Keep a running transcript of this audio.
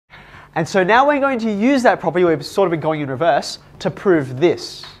And so now we're going to use that property, we've sort of been going in reverse, to prove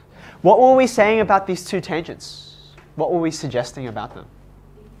this. What were we saying about these two tangents? What were we suggesting about them?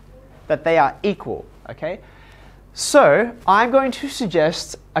 That they are equal, okay? So I'm going to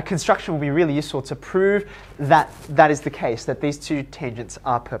suggest a construction will be really useful to prove that that is the case, that these two tangents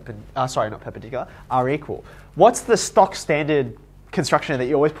are are equal. What's the stock standard construction that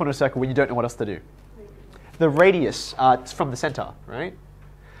you always put in a circle when you don't know what else to do? The radius from the center, right?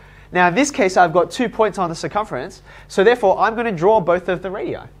 Now in this case I've got 2 points on the circumference, so therefore I'm going to draw both of the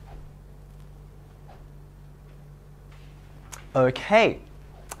radii. Okay.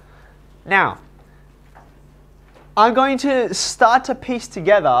 Now, I'm going to start to piece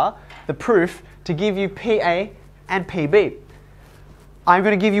together the proof to give you PA and PB. I'm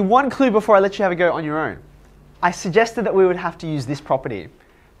going to give you one clue before I let you have a go on your own. I suggested that we would have to use this property,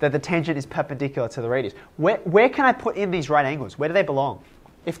 that the tangent is perpendicular to the radius. Where can I put in these right angles? Where do they belong?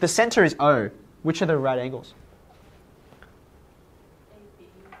 If the center is O, which are the right angles?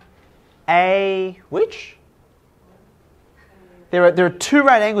 A, which? There are two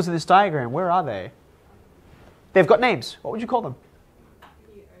right angles in this diagram. Where are they? They've got names. What would you call them?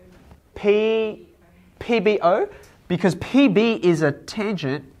 PBO, because PB is a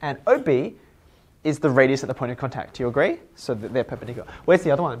tangent and OB is the radius at the point of contact. Do you agree? So they're perpendicular. Where's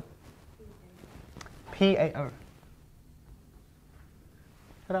the other one? PAO.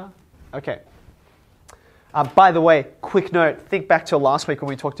 Ta-da. Okay. By the way, quick note, think back to last week when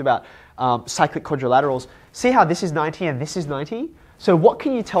we talked about cyclic quadrilaterals. See how this is 90 and this is 90? So what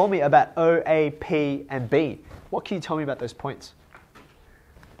can you tell me about O, A, P, and B? What can you tell me about those points?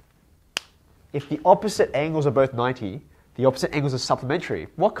 If the opposite angles are both 90, the opposite angles are supplementary.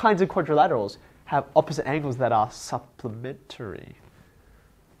 What kinds of quadrilaterals have opposite angles that are supplementary?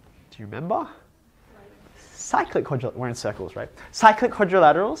 Do you remember? Cyclic quadrilaterals, we're in circles, right? Cyclic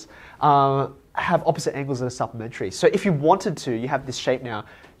quadrilaterals have opposite angles that are supplementary. So if you wanted to, you have this shape now,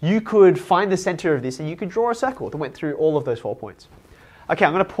 you could find the center of this and you could draw a circle that went through all of those 4 points. Okay,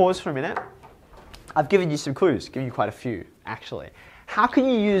 I'm going to pause for a minute. I've given you some clues, given you quite a few, actually. How can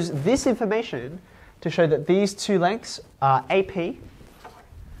you use this information to show that these two lengths are AP?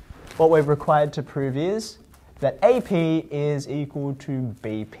 What we've required to prove is that AP is equal to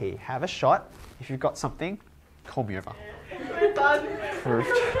BP. Have a shot. If you've got something, call me over. We're done.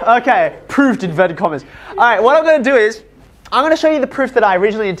 Proved. Okay, proved inverted commas. All right, what I'm going to do is, I'm going to show you the proof that I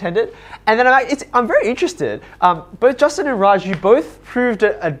originally intended, and then I'm very interested. Both Justin and Raj, you both proved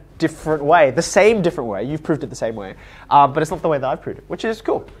it a different way, the same different way. You've proved it the same way, but it's not the way that I've proved it, which is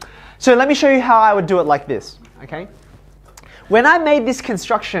cool. So let me show you how I would do it like this, okay? When I made this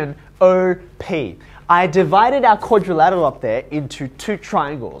construction OP, I divided our quadrilateral up there into two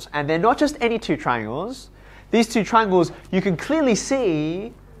triangles, and they're not just any two triangles. These two triangles, you can clearly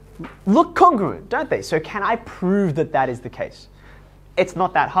see, look congruent, don't they? So can I prove that that is the case? It's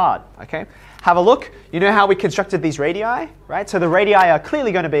not that hard, okay? Have a look. You know how we constructed these radii, right? So the radii are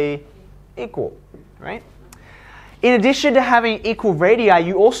clearly going to be equal, right? In addition to having equal radii,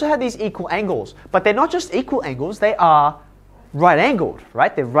 you also have these equal angles. But they're not just equal angles, they are right angled,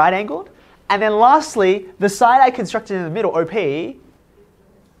 right? They're right angled. And then lastly, the side I constructed in the middle, OP,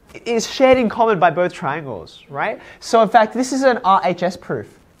 is shared in common by both triangles, right? So in fact, this is an RHS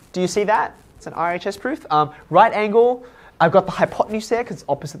proof. Do you see that? It's an RHS proof. Right angle, I've got the hypotenuse there because it's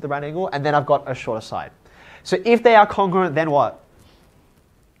opposite the right angle, and then I've got a shorter side. So if they are congruent, then what?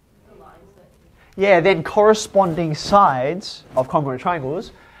 Yeah, then corresponding sides of congruent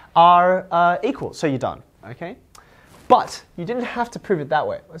triangles are equal. So you're done, okay? But you didn't have to prove it that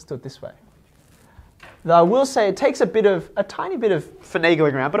way. Let's do it this way. Though I will say it takes a tiny bit of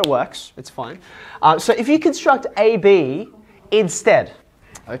finagling around, but it works. It's fine. So if you construct AB instead,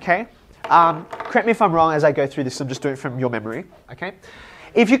 okay? Correct me if I'm wrong as I go through this. I'm just doing it from your memory, okay?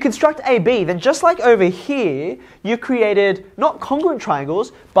 If you construct AB, then just like over here, you created not congruent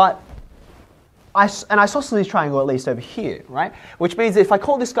triangles, but an isosceles triangle at least over here, right? Which means that if I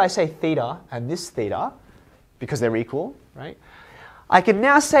call this guy, say, theta, and this theta, because they're equal, right? I can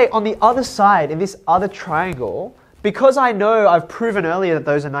now say on the other side, in this other triangle, because I know I've proven earlier that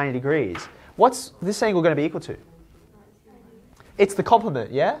those are 90 degrees, what's this angle going to be equal to? It's the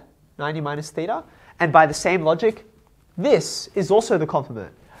complement, yeah? 90 minus theta. And by the same logic, this is also the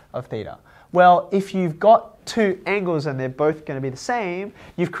complement of theta. Well, if you've got two angles and they're both going to be the same,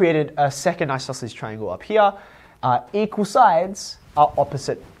 you've created a second isosceles triangle up here. Equal sides are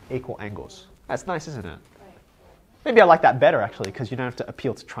opposite equal angles. That's nice, isn't it? Maybe I like that better, actually, because you don't have to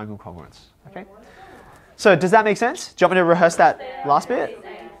appeal to triangle congruence. Okay? So does that make sense? Do you want me to rehearse that last bit?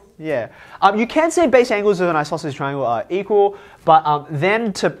 Yeah. You can say base angles of an isosceles triangle are equal, but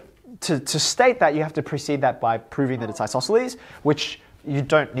then to to state that, you have to precede that by proving that it's isosceles, which you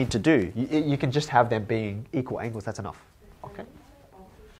don't need to do. You can just have them being equal angles. That's enough. Okay.